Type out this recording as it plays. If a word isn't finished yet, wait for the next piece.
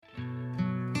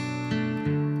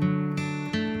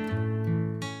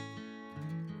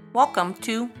Welcome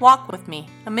to Walk With Me,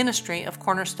 a ministry of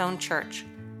Cornerstone Church.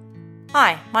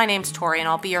 Hi, my name's Tori and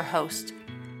I'll be your host.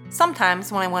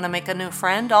 Sometimes when I want to make a new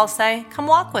friend, I'll say, "Come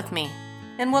walk with me,"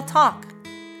 and we'll talk.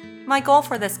 My goal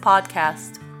for this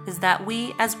podcast is that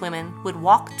we as women would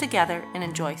walk together and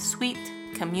enjoy sweet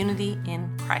community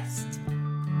in Christ.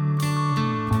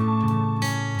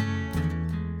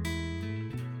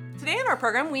 Today in our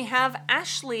program we have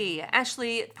Ashley.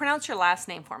 Ashley, pronounce your last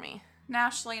name for me.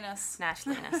 Nashliness.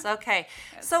 Okay.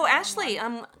 So Ashley,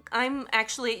 I'm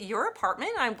actually at your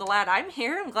apartment. I'm glad I'm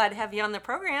here. I'm glad to have you on the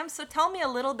program. So tell me a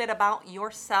little bit about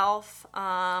yourself,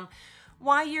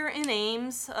 why you're in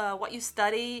Ames, what you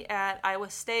study at Iowa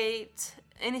State,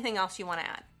 anything else you want to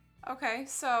add. Okay,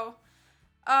 so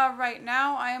right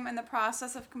now I am in the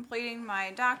process of completing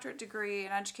my doctorate degree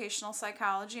in educational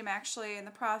psychology. I'm actually in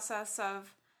the process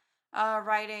of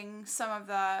writing some of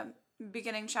the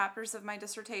beginning chapters of my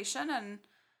dissertation, and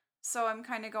so I'm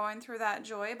kind of going through that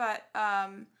joy, but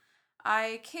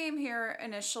I came here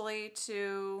initially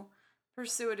to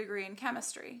pursue a degree in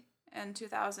chemistry. In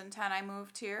 2010 I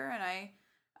moved here and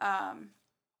I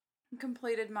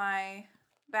completed my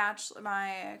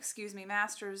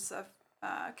master's of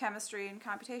chemistry and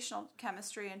computational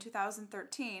chemistry in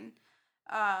 2013,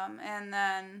 and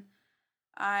then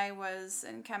I was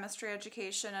in chemistry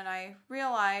education, and I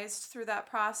realized through that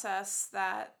process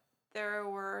that there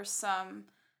were some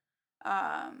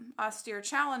austere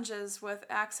challenges with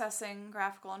accessing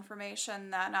graphical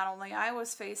information that not only I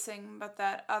was facing, but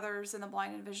that others in the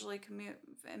blind and visually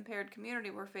impaired community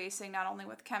were facing, not only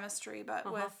with chemistry, but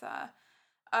with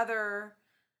other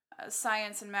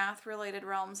science and math related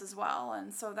realms as well.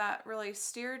 And so that really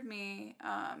steered me,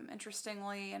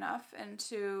 interestingly enough,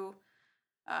 into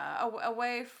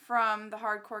away from the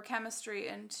hardcore chemistry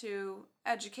into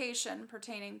education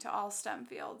pertaining to all STEM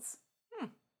fields.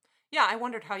 Yeah, I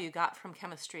wondered how you got from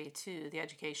chemistry to the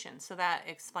education. So that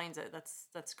explains it.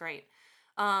 That's great.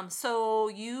 So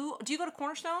do you go to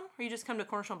Cornerstone, or you just come to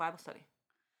Cornerstone Bible Study?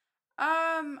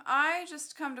 I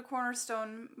just come to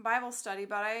Cornerstone Bible Study,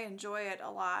 but I enjoy it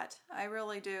a lot. I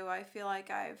really do. I feel like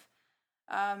I've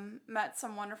met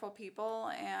some wonderful people,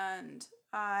 and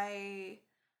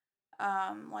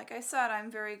like I said, I'm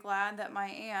very glad that my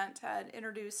aunt had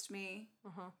introduced me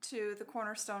to the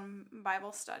Cornerstone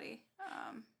Bible Study.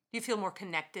 Do you feel more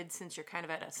connected since you're kind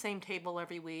of at a same table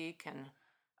every week?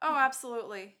 Oh,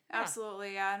 absolutely.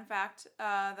 Absolutely, yeah. In fact,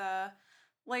 the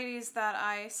ladies that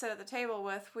I sit at the table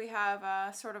with, we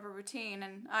have sort of a routine,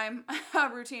 and I'm a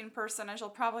routine person, as you'll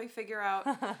probably figure out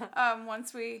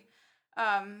once we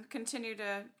continue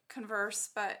to converse.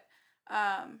 But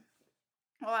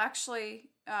we'll actually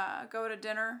go to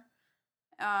dinner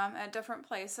at different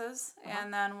places,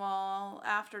 and then we'll,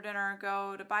 after dinner,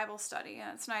 go to Bible study.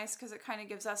 And it's nice because it kind of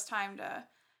gives us time to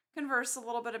converse a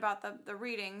little bit about the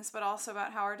readings, but also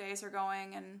about how our days are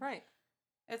going, and right.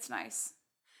 It's nice.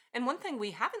 And one thing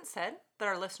we haven't said that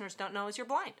our listeners don't know is you're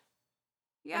blind.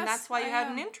 Yes, and that's why you had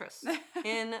an am. interest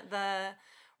in the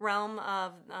realm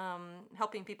of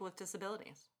helping people with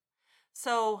disabilities.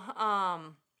 So,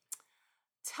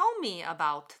 tell me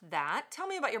about that. Tell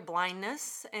me about your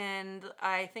blindness. And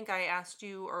I think I asked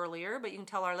you earlier, but you can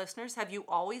tell our listeners, have you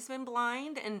always been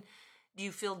blind? And do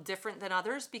you feel different than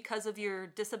others because of your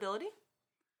disability?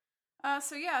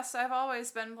 So yes, I've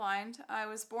always been blind. I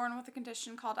was born with a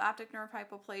condition called optic nerve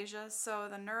hypoplasia. So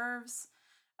the nerves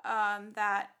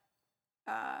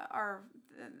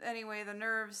the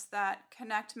nerves that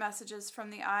connect messages from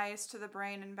the eyes to the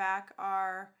brain and back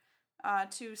are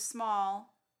too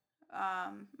small.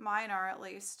 Mine are, at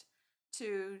least,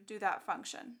 to do that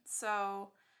function.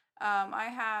 So I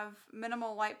have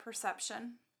minimal light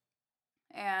perception,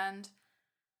 and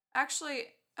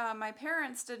actually my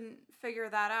parents didn't figure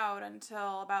that out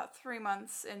until about 3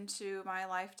 months into my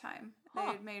lifetime. They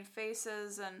had made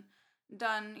faces and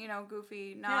done,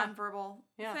 goofy nonverbal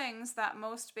things that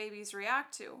most babies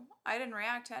react to. I didn't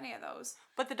react to any of those.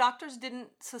 But the doctors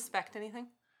didn't suspect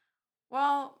anything?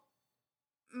 Well,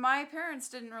 my parents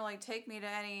didn't really take me to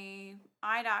any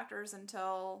eye doctors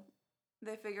until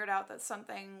they figured out that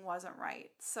something wasn't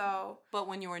right. So, but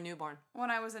when you were a newborn?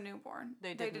 When I was a newborn.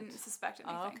 They didn't suspect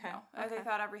anything. Oh, okay. No. They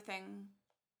thought everything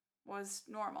was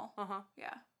normal.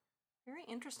 Yeah. Very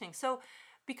interesting. So,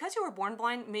 because you were born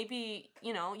blind, maybe,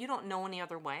 you don't know any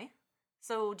other way.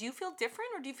 So, do you feel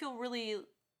different, or do you feel really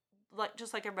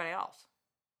just like everybody else?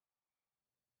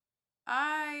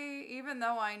 Even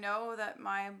though I know that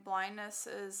my blindness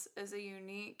is a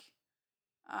unique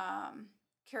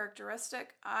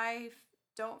characteristic, I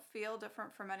don't feel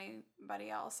different from anybody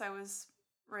else. I was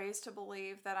raised to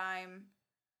believe that I'm,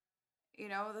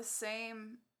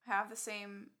 have the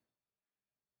same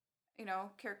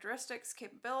characteristics,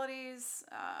 capabilities.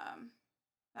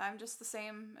 I'm just the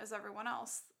same as everyone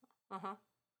else. Uh-huh.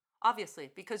 Obviously,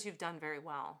 because you've done very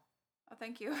well. Oh,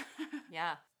 thank you.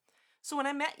 Yeah. So when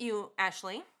I met you,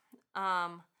 Ashley,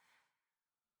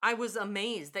 I was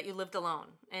amazed that you lived alone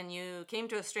and you came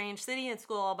to a strange city and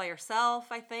school all by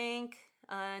yourself, I think,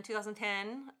 in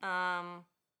 2010.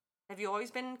 Have you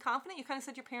always been confident? You kind of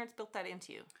said your parents built that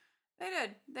into you.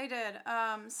 They did.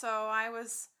 So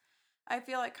I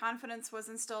feel like confidence was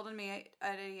instilled in me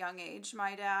at a young age.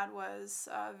 My dad was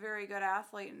a very good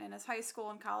athlete, and in his high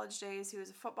school and college days, he was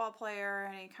a football player,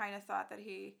 and he kind of thought that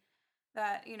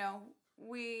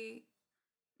we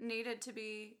needed to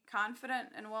be confident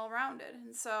and well-rounded.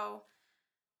 And so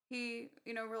he,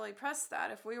 really pressed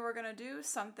that. If we were going to do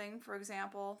something, for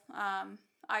example,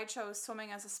 I chose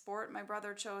swimming as a sport. My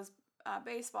brother chose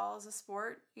baseball as a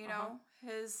sport.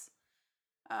 His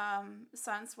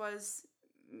sense was,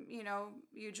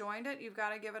 you joined it, you've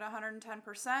got to give it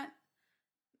 110%.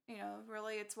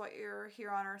 Really, it's what you're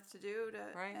here on earth to do,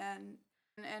 right.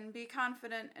 and be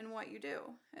confident in what you do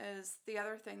is the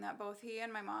other thing that both he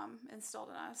and my mom instilled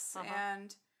in us.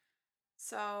 And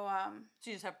so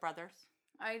you just have brothers?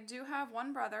 I do have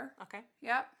one brother. Okay.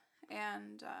 Yep.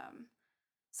 And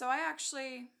so I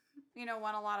actually,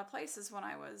 went a lot of places when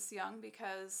I was young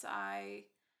because I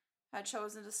had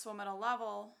chosen to swim at a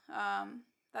level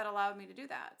that allowed me to do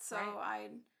that. So right.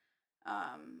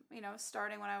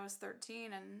 Starting when I was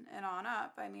 13 and on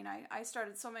up, I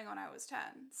started swimming when I was 10.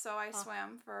 So I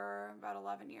swam for about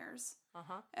 11 years.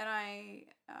 And I,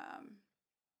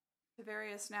 to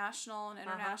various national and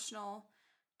international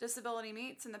disability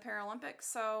meets in the Paralympics.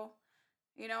 So,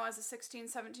 as a 16,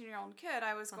 17-year-old kid,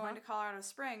 I was going to Colorado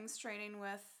Springs training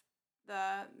with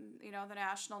the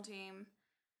national team,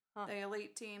 the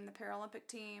elite team, the Paralympic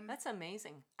team. That's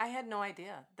amazing. I had no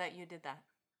idea that you did that.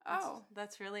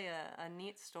 That's really a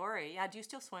neat story. Yeah, do you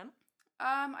still swim?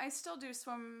 I still do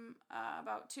swim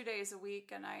about 2 days a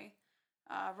week, and I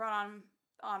run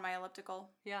on my elliptical.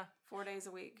 Yeah, 4 days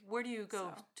a week. Where do you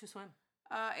go to swim?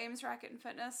 Ames Racket and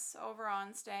Fitness over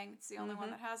on Stang. It's the only one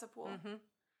that has a pool.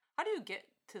 How do you get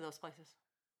to those places?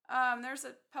 There's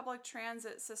a public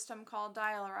transit system called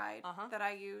Dial-A-Ride that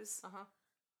I use.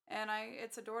 And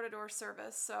it's a door-to-door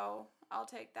service, so I'll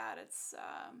take that. It's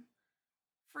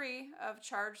free of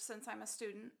charge since I'm a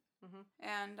student,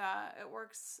 and it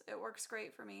works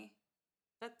great for me.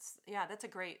 That's a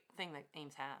great thing that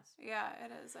Ames has. Yeah,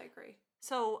 it is. I agree.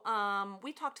 So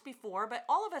we talked before, but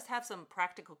all of us have some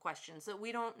practical questions that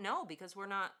we don't know because we're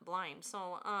not blind.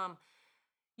 So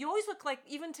you always look like,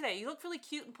 even today, you look really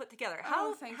cute and put together.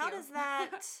 Thank you. How does that?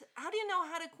 How do you know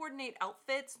how to coordinate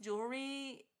outfits,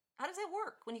 jewelry? How does that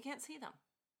work when you can't see them?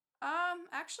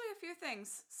 Actually, a few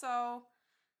things. So,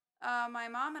 my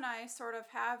mom and I sort of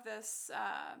have this.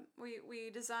 We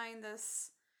designed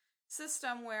this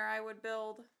system where I would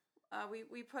build.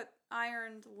 We put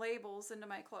ironed labels into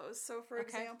my clothes. So, for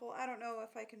example, I don't know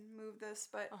if I can move this,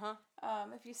 but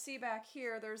if you see back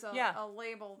here, there's a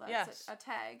label that's a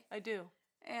tag. I do.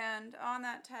 And on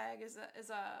that tag is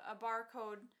a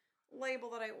barcode label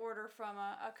that I order from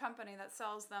a company that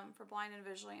sells them for blind and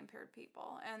visually impaired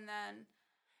people. And then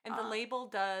the label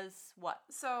does what?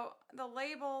 So the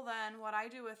label, then what I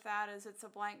do with that is it's a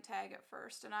blank tag at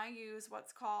first, and I use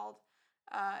what's called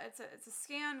it's a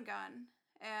scan gun,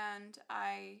 and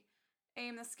I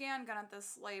aim the scan gun at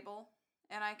this label,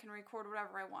 and I can record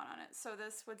whatever I want on it. So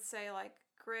this would say like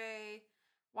gray,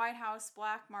 White House,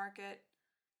 black market,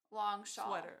 long shawl.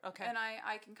 Sweater, okay. And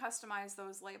I can customize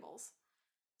those labels.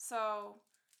 So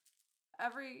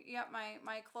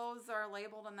my clothes are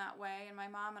labeled in that way, and my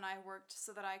mom and I worked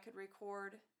so that I could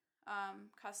record,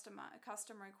 custom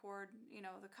record,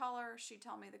 the color. She'd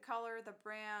tell me the color, the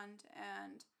brand,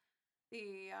 and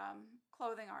the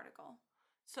clothing article.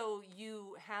 So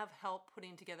you have help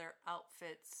putting together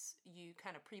outfits. You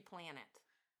kind of pre-plan it.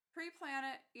 Pre-plan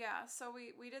it, yeah. So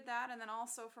we did that, and then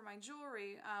also for my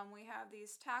jewelry, we have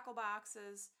these tackle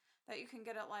boxes that you can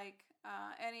get at like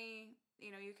any.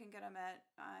 You can get them at,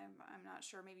 I'm not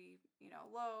sure, maybe,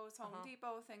 Lowe's, Home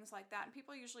Depot, things like that. And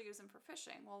people usually use them for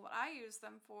fishing. Well, what I use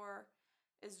them for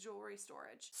is jewelry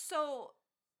storage. So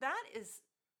that is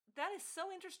so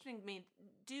interesting to me.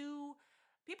 Do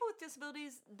people with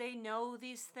disabilities, they know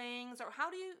these things? Or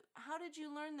how did you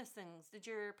learn these things? Did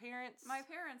your parents? My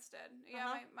parents did.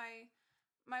 Yeah,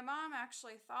 my mom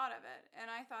actually thought of it, and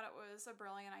I thought it was a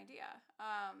brilliant idea.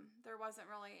 There wasn't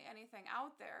really anything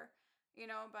out there.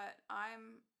 But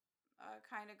I'm a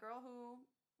kind of girl who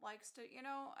likes to,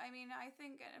 I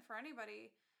think for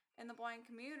anybody in the blind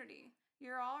community,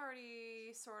 you're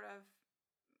already sort of,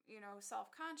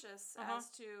 self-conscious as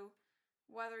to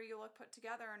whether you look put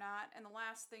together or not. And the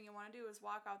last thing you want to do is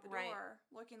walk out the door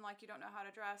looking like you don't know how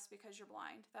to dress because you're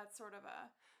blind. That's sort of a...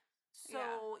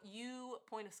 So you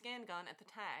point a scan gun at the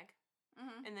tag,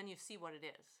 and then you see what it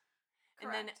is. Correct. And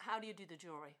then how do you do the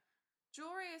jewelry?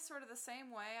 Jewelry is sort of the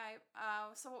same way.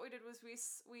 So what we did was we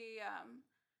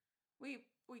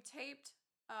taped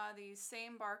these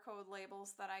same barcode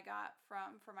labels that I got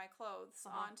for my clothes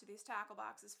onto these tackle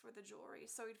boxes for the jewelry.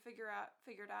 So we'd figured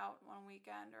out one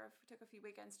weekend, or if it took a few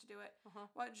weekends to do it,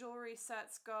 what jewelry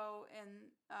sets go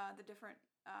in the different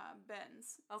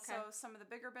bins. Okay. So some of the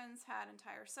bigger bins had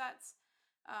entire sets,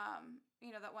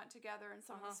 that went together, and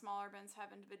some of the smaller bins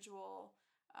have individual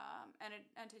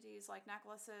entities like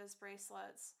necklaces,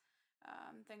 bracelets,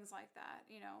 things like that,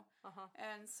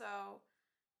 And so,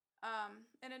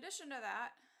 in addition to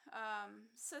that,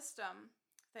 system,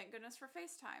 thank goodness for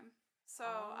FaceTime. So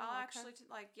I'll actually,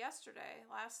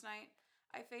 last night,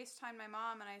 I FaceTimed my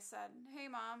mom and I said, "Hey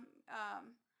Mom,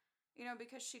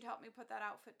 because she'd helped me put that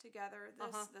outfit together,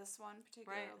 this one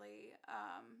particularly,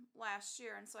 last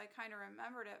year. And so I kind of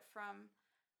remembered it from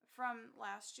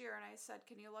last year. And I said,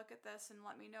 can you look at this and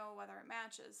let me know whether it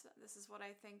matches? This is what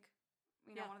I think,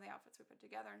 one of the outfits we put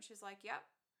together. And she's like, yep.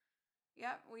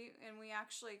 We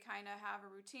actually kind of have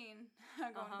a routine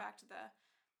going back to the,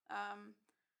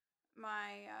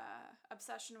 my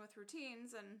obsession with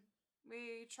routines, and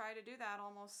we try to do that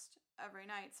almost every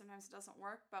night. Sometimes it doesn't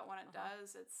work, but when it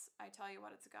does, I tell you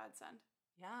what, it's a godsend.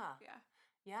 Yeah. Yeah.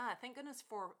 Yeah. Thank goodness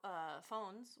for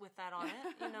phones with that on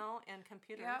it, and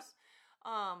computers.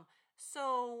 Yep.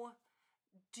 So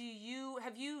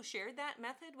have you shared that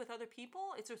method with other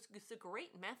people? It's a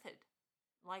great method.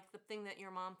 Like the thing that your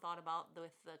mom thought about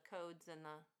with the codes and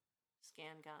the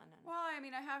scan gun. Well, I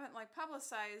mean, I haven't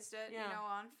publicized it,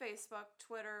 on Facebook,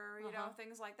 Twitter,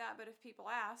 things like that. But if people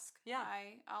ask,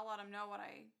 I'll let them know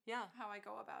how I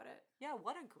go about it. Yeah,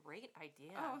 what a great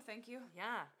idea. Oh, thank you.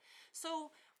 Yeah. So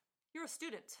you're a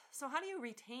student. So how do you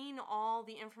retain all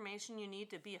the information you need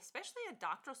to be, especially a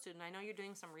doctoral student? I know you're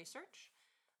doing some research.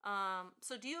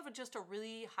 So do you have just a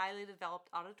really highly developed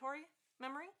auditory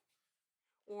memory?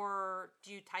 Or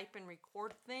do you type and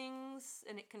record things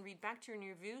and it can read back to you in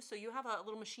your view? So you have a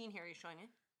little machine here you're showing me.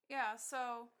 Yeah,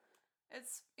 so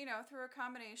it's, through a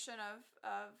combination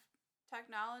of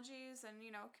technologies and,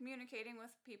 communicating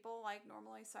with people like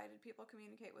normally sighted people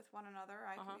communicate with one another.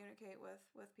 I communicate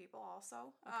with people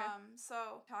also. Okay.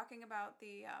 So talking about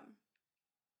the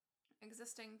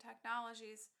existing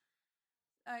technologies,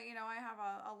 I have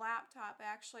a laptop. I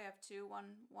actually have two,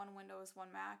 one Windows,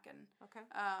 one Mac. And okay.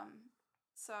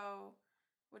 So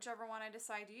whichever one I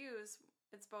decide to use,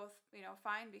 it's both,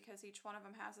 fine, because each one of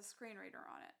them has a screen reader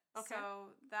on it. Okay.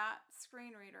 So that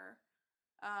screen reader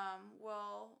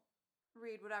will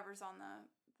read whatever's on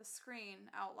the screen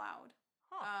out loud.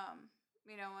 Huh.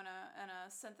 In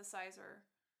a synthesizer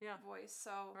voice.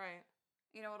 So, right.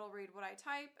 It'll read what I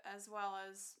type as well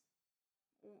as,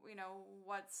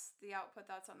 what's the output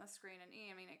that's on the screen. And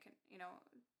I mean, it can,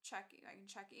 I can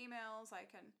check emails.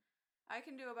 I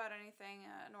can do about anything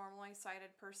a normally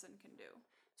sighted person can do.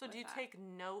 So do you take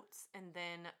notes and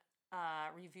then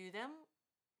review them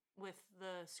with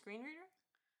the screen reader?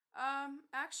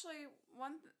 Actually,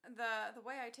 the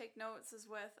way I take notes is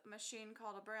with a machine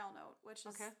called a Braille note, which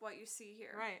is what you see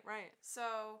here. Right.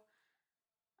 So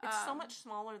it's so much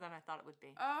smaller than I thought it would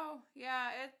be. Oh, yeah,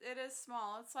 it is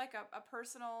small. It's like a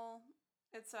personal,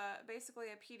 it's basically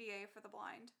a PDA for the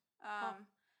blind.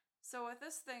 So with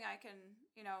this thing I can,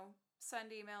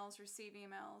 send emails, receive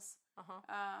emails,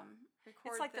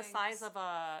 record It's like things, the size of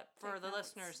for the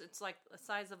notes. listeners, it's like the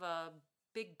size of a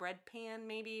big bread pan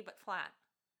maybe, but flat.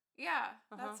 Yeah,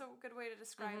 that's a good way to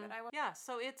describe it. Yeah,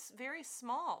 so it's very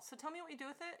small. So tell me what you do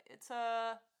with it. It's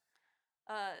I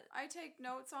take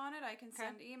notes on it. I can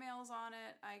send emails on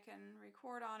it. I can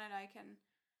record on it. I can,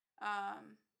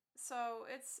 so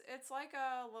it's like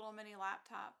a little mini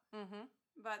laptop,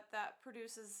 but that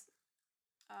produces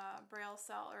Braille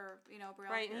cell or Braille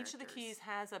right, characters. and each of the keys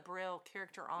has a Braille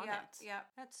character on it. Yeah,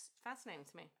 that's fascinating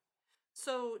to me.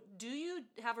 So, do you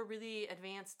have a really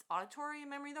advanced auditory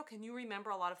memory though? Can you remember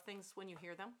a lot of things when you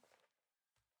hear them?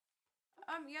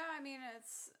 Yeah, I mean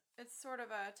it's sort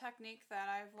of a technique that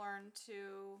I've learned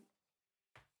to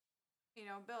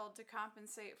build to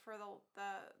compensate for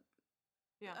the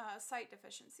sight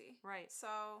deficiency. Right.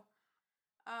 So,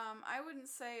 I wouldn't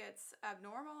say it's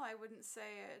abnormal. I wouldn't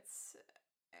say it's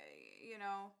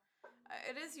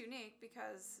it is unique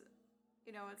because,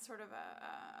 it's sort of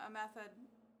a method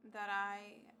that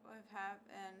I have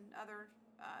and other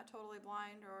totally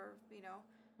blind or,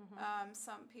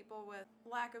 some people with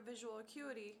lack of visual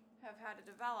acuity have had to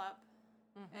develop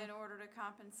in order to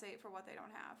compensate for what they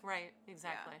don't have. Right,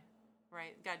 exactly. Yeah.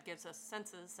 Right. God gives us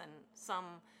senses, and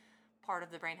some part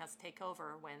of the brain has to take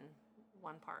over when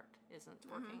one part isn't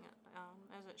working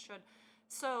as it should.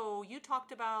 So you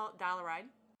talked about Dial-A-Ride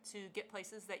to get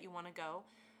places that you want to go.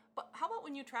 But how about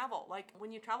when you travel? Like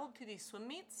when you travel to these swim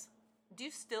meets, do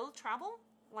you still travel?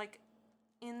 Like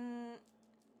in,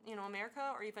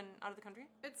 America or even out of the country?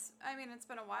 It's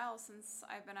been a while since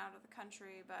I've been out of the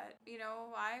country, but, it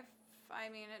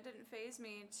didn't faze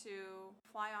me to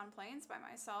fly on planes by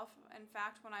myself. In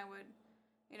fact, when I would,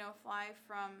 fly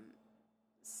from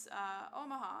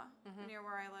Omaha, near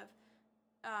where I live,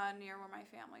 near where my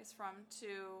family's from,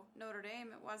 to Notre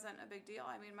Dame, it wasn't a big deal.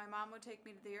 I mean, my mom would take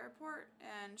me to the airport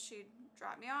and she'd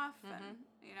drop me off and,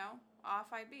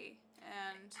 off I'd be.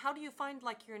 And how do you find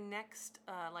like your next,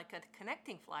 like a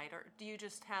connecting flight, or do you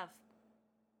just have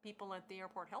people at the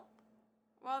airport help?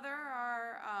 Well, there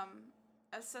are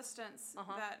assistants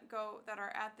that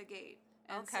are at the gate.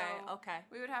 And okay.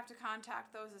 We would have to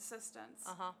contact those assistants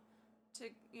to,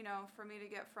 for me to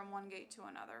get from one gate to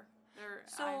another.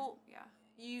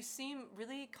 You seem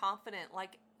really confident,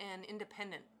 like, and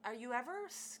independent. Are you ever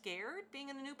scared being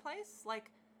in a new place?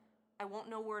 Like, I won't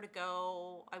know where to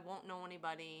go. I won't know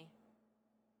anybody.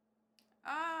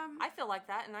 I feel like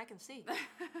that, and I can see.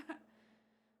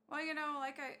 Well, in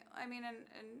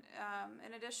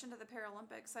addition to the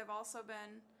Paralympics, I've also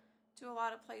been to a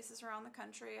lot of places around the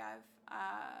country.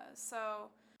 So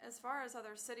as far as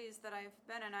other cities that I've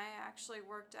been in, I actually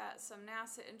worked at some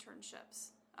NASA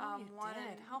internships. One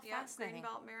did? How fascinating.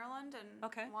 Greenbelt, Maryland,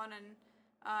 and one in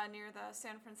near the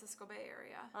San Francisco Bay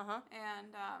Area.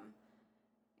 And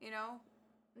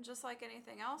just like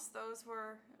anything else, those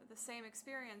were the same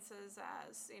experiences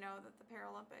as, that the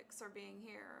Paralympics are being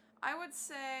here. I would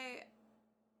say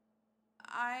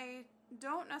I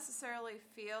don't necessarily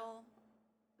feel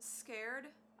scared.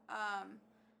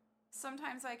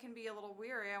 Sometimes I can be a little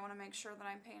weary. I want to make sure that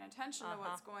I'm paying attention to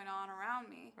what's going on around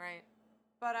me. Right.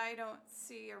 But I don't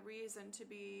see a reason to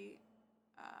be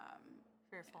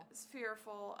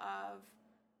fearful of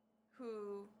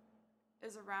who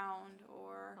is around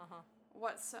or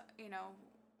what's,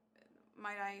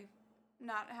 might I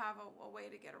not have a way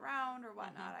to get around or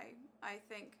whatnot. I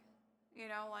think,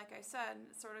 like I said,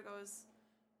 it sort of goes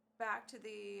back to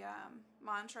the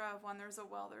mantra of when there's a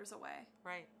will, there's a way.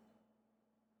 Right.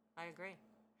 I agree.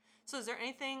 So is there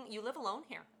anything, you live alone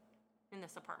here in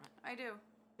this apartment? I do.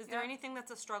 Is there anything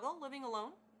that's a struggle living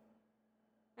alone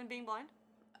and being blind?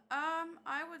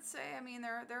 I would say,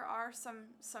 there are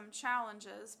some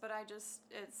challenges, but it's,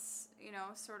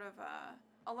 sort of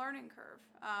a learning curve.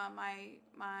 When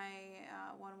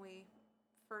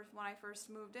I first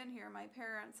moved in here, my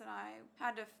parents and I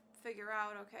had to figure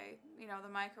out, the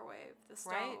microwave, the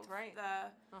stove, right.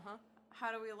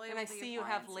 How do we label the appliances? And I see you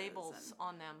have labels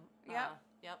on them. Yep.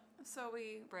 Yep. So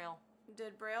we Braille.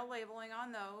 Did Braille labeling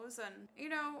on those, and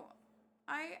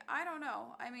I don't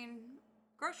know.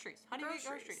 Groceries. How do you get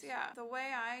groceries? Yeah. The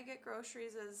way I get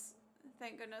groceries is,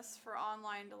 thank goodness for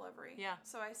online delivery. Yeah.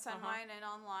 So I send mine in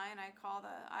online.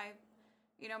 I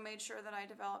made sure that I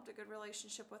developed a good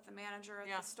relationship with the manager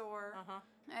at the store.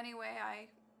 Anyway, I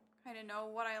kind of know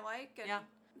what I like, and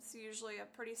it's usually a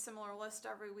pretty similar list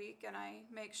every week, and I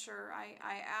make sure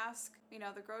I ask,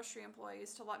 the grocery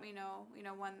employees to let me know,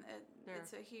 when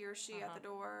it's a he or she at the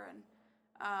door, and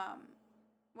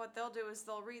what they'll do is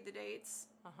they'll read the dates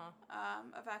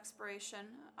of expiration.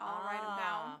 I'll write them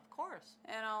down. Of course.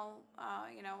 And I'll,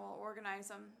 we'll organize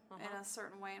them in a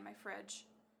certain way in my fridge.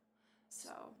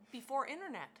 So before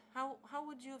internet, how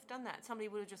would you have done that? Somebody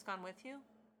would have just gone with you?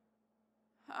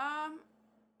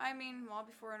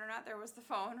 Before internet, there was the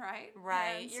phone, right?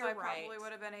 Right, and you're so I probably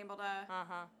would have been able to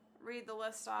read the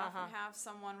list off and have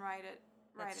someone write it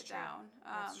down.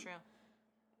 That's true.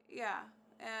 Yeah.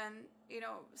 And,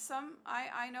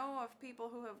 I know of people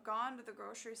who have gone to the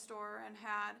grocery store and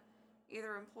had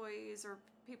either employees or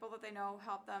people that they know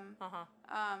help them.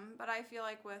 But I feel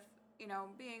like with,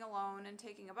 being alone and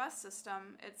taking a bus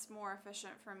system, it's more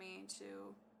efficient for me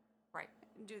to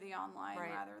do the online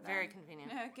rather than very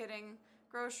convenient. Getting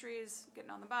groceries, getting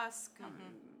on the bus,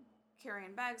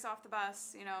 carrying bags off the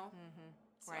bus,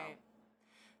 Right.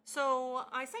 So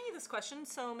I sent you this question,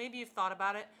 so maybe you've thought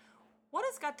about it. What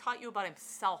has God taught you about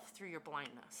himself through your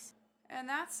blindness? And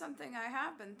that's something I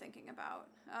have been thinking about.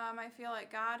 I feel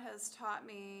like God has taught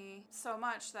me so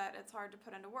much that it's hard to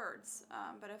put into words.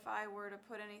 But if I were to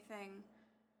put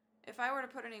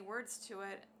any words to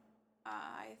it,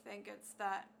 I think it's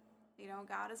that,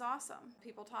 God is awesome.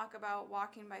 People talk about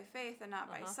walking by faith and not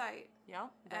by sight. Yeah,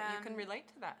 you can relate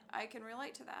to that. I can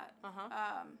relate to that.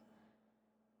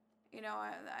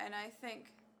 and I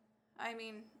think,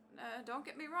 don't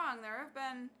get me wrong, there have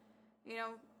been,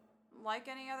 like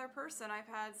any other person, I've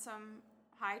had some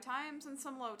high times and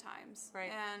some low times.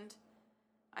 Right. And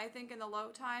I think in the low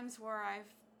times where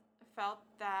I've felt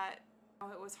that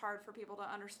it was hard for people to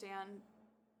understand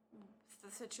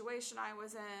the situation I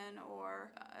was in,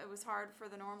 or it was hard for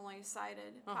the normally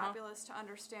sighted populace to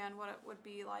understand what it would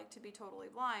be like to be totally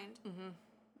blind.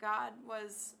 God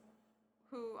was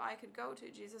who I could go to.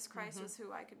 Jesus Christ was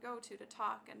who I could go to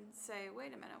talk and say,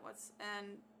 wait a minute,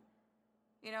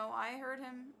 I heard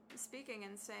him speaking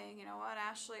and saying, you know what,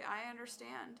 Ashley, I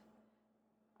understand.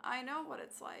 I know what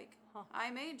it's like. I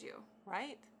made you.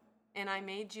 Right. And I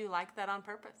made you like that on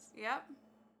purpose. Yep.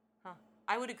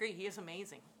 I would agree. He is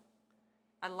amazing.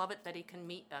 I love it that he can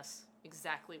meet us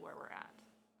exactly where we're at.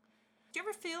 Do you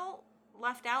ever feel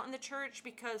left out in the church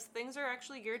because things are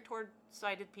actually geared toward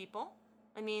sighted people?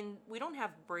 I mean, we don't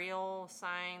have Braille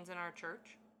signs in our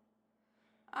church.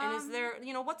 And is there,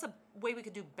 what's a way we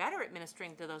could do better at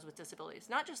ministering to those with disabilities?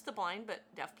 Not just the blind, but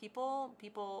deaf people,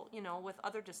 with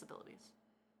other disabilities.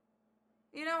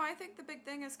 I think the big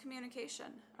thing is communication.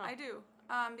 I do.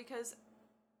 Because,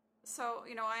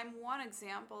 I'm one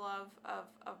example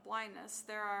of blindness.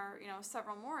 There are,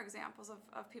 several more examples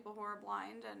of people who are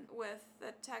blind. And with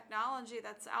the technology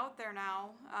that's out there now,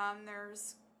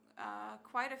 there's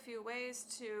quite a few ways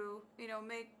to,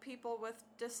 make people with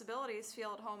disabilities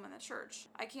feel at home in the church.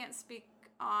 I can't speak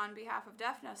on behalf of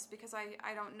deafness because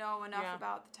I don't know enough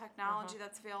about the technology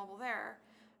that's available there.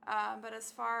 But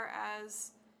as far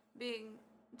as being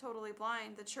totally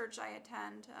blind, the church I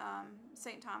attend,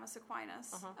 St. Thomas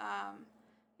Aquinas,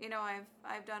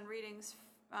 I've done readings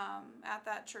at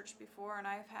that church before, and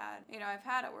I've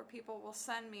had it where people will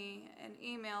send me an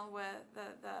email with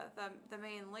the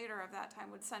main leader of that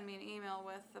time would send me an email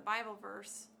with the Bible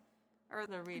verse or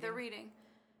the reading,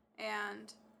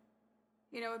 and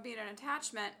it would be an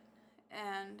attachment,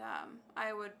 and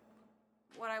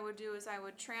what I would do is I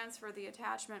would transfer the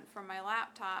attachment from my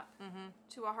laptop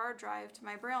to a hard drive to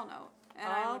my Braille note,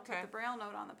 and I would put the Braille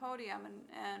note on the podium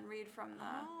and read from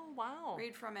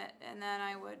read from it, and then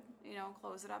I would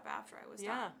close it up after I was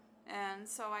done. And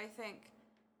so I think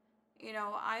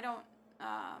I don't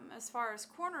as far as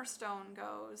Cornerstone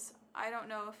goes, I don't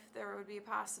know if there would be a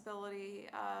possibility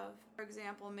of, for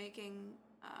example, making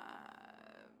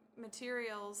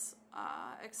materials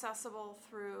accessible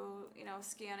through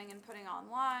scanning and putting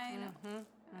online.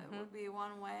 It would be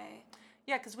one way.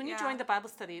 Yeah, because when you joined the Bible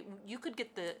study, you could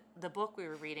get the book we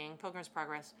were reading, Pilgrim's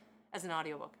Progress, as an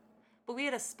audiobook. But we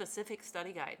had a specific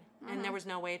study guide, and there was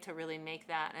no way to really make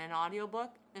that an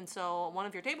audiobook. And so one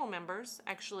of your table members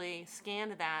actually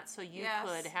scanned that so you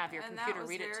could have your computer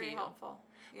read it to you. Helpful.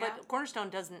 Yeah. But Cornerstone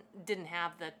didn't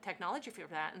have the technology for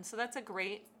that, and so that's a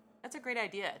great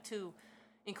idea to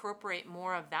incorporate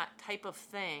more of that type of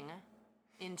thing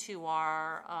into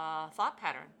our thought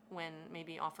pattern when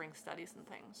maybe offering studies and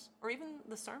things, or even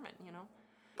the sermon.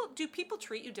 Do people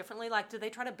treat you differently? Like, do they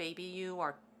try to baby you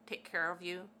or take care of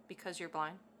you because you're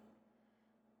blind?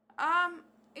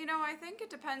 I think it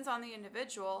depends on the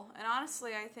individual, and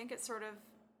honestly, I think it sort of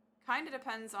kind of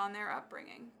depends on their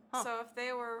upbringing. So if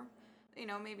they were,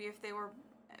 maybe if they were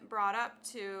brought up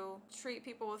to treat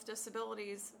people with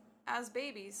disabilities as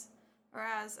babies or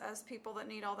as people that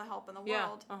need all the help in the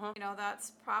world,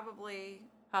 that's probably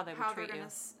how they're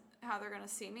going to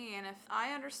see me. And if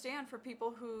I understand for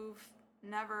people who've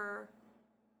never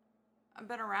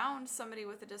been around somebody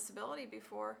with a disability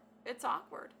before, it's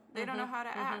awkward. They don't know how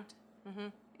to act.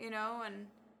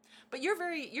 But your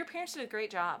parents did a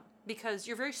great job because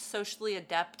you're very socially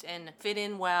adept and fit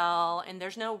in well, and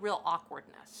there's no real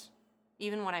awkwardness.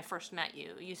 Even when I first met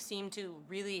you, you seem to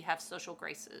really have social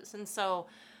graces, and so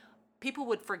people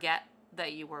would forget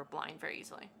that you were blind very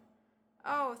easily.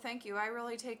 Oh, thank you. I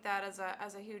really take that as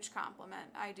a huge compliment.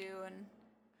 I do,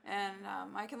 and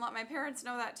I can let my parents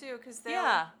know that too, because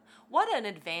what an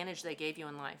advantage they gave you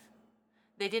in life.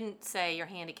 They didn't say you're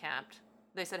handicapped.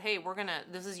 They said, hey,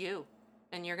 this is you,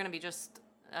 and you're gonna be just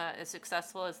as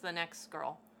successful as the next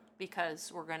girl,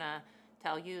 because we're gonna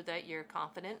tell you that you're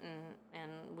confident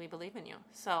and we believe in you.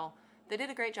 So they did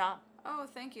a great job. Oh,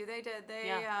 thank you. They did.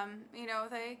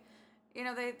 They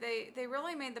they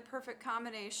really made the perfect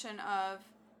combination of,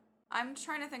 I'm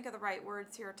trying to think of the right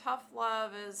words here. Tough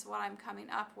love is what I'm coming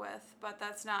up with, but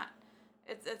that's not,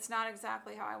 it's not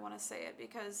exactly how I want to say it,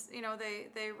 because,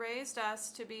 they raised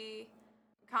us to be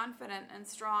confident and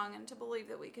strong and to believe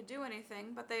that we could do anything,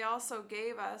 but they also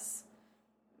gave us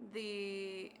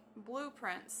the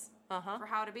blueprints for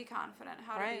how to be confident,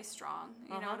 how to be strong,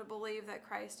 to believe that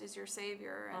Christ is your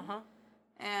Savior.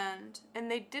 And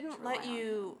they didn't let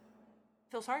you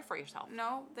feel sorry for yourself.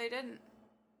 No, they didn't.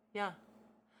 Yeah.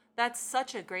 That's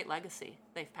such a great legacy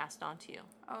they've passed on to you.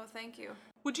 Oh, thank you.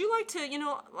 Would you like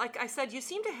to, like I said, you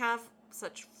seem to have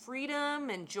such freedom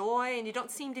and joy, and you don't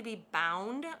seem to be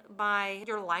bound by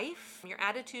your life. Your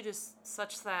attitude is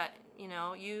such that,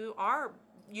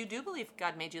 you do believe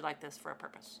God made you like this for a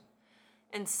purpose.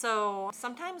 And so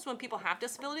sometimes when people have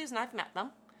disabilities, and I've met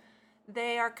them,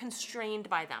 they are constrained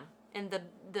by them, and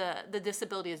the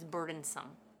disability is burdensome,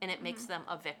 and it makes them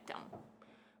a victim.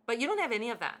 But you don't have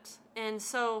any of that. And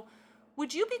so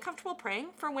would you be comfortable praying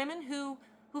for women who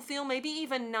feel maybe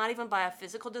even not even by a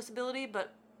physical disability,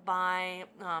 but by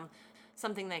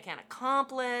something they can't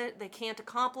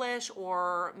accomplish,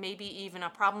 or maybe even a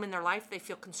problem in their life, they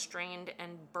feel constrained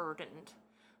and burdened?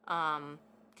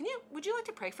 Would you like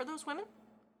to pray for those women?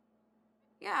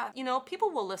 Yeah. People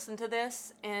will listen to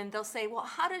this and they'll say, well,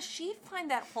 how does she find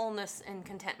that wholeness and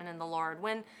contentment in the Lord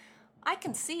when I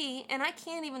can see and I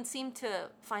can't even seem to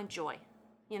find joy,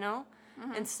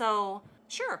 And so,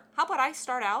 sure, how about I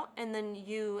start out and then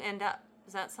you end up,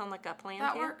 does that sound like a plan?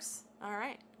 That works. All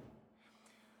right.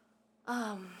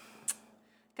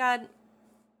 God,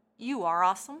 you are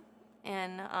awesome.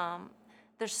 And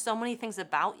there's so many things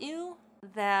about you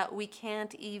that we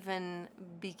can't even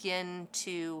begin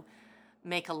to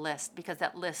make a list, because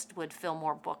that list would fill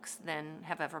more books than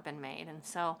have ever been made. And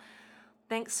so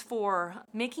thanks for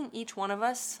making each one of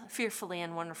us fearfully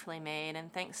and wonderfully made,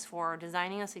 and thanks for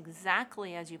designing us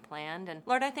exactly as you planned. And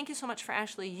Lord, I thank you so much for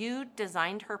Ashley. You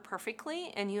designed her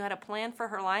perfectly, and you had a plan for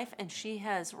her life, and she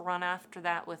has run after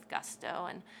that with gusto.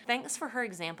 And thanks for her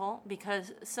example,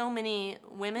 because so many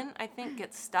women, I think,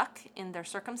 get stuck in their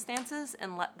circumstances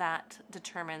and let that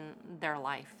determine their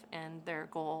life and their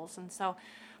goals. And so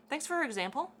thanks for her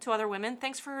example to other women.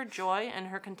 Thanks for her joy and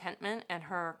her contentment and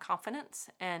her confidence.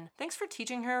 And thanks for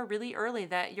teaching her really early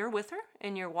that you're with her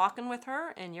and you're walking with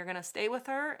her and you're going to stay with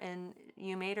her, and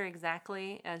you made her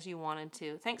exactly as you wanted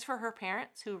to. Thanks for her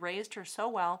parents who raised her so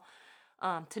well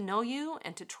to know you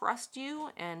and to trust you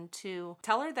and to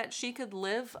tell her that she could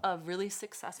live a really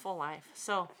successful life.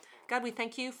 So God, we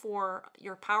thank you for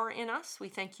your power in us. We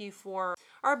thank you for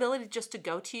our ability just to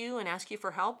go to you and ask you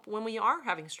for help when we are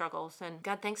having struggles. And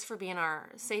God, thanks for being our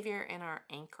Savior and our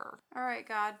anchor. All right,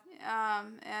 God.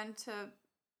 And to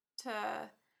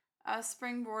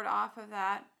springboard off of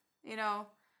that,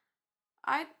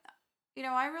 I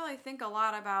really think a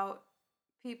lot about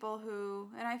people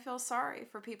who, and I feel sorry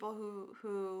for people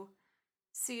who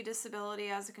see disability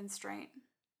as a constraint.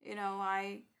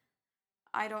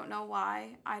 I don't know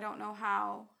why. I don't know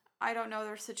how. I don't know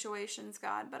their situations,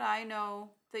 God, but I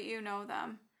know that you know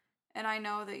them. And I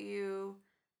know that you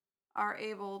are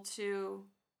able to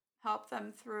help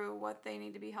them through what they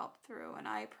need to be helped through. And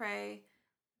I pray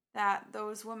that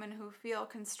those women who feel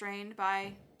constrained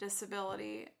by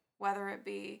disability, whether it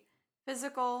be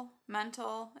physical,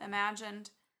 mental, imagined,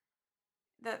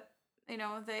 that,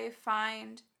 they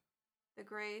find the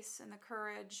grace and the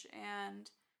courage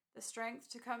and the strength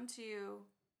to come to you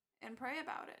and pray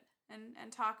about it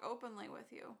and talk openly with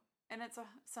you. And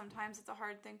sometimes it's a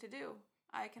hard thing to do.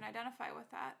 I can identify with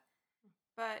that.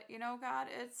 But, God,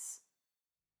 it's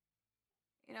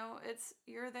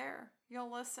you're there. You'll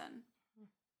listen.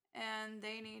 And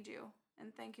they need you.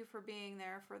 And thank you for being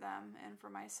there for them and for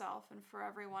myself and for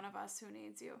every one of us who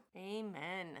needs you.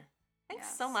 Amen. Thanks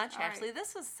Yes. so much, All Ashley. right.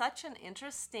 This was such an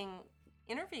interesting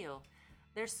interview.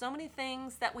 There's so many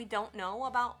things that we don't know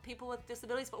about people with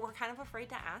disabilities, but we're kind of afraid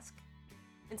to ask.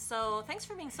 And so thanks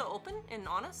for being so open and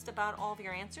honest about all of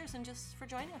your answers and just for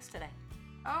joining us today.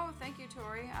 Oh, thank you,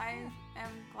 Tori. I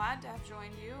am glad to have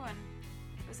joined you, and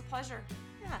it was a pleasure.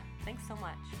 Yeah, thanks so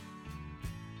much.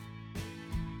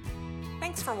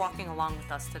 Thanks for walking along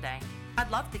with us today. I'd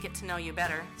love to get to know you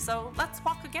better, so let's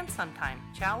walk again sometime,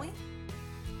 shall we?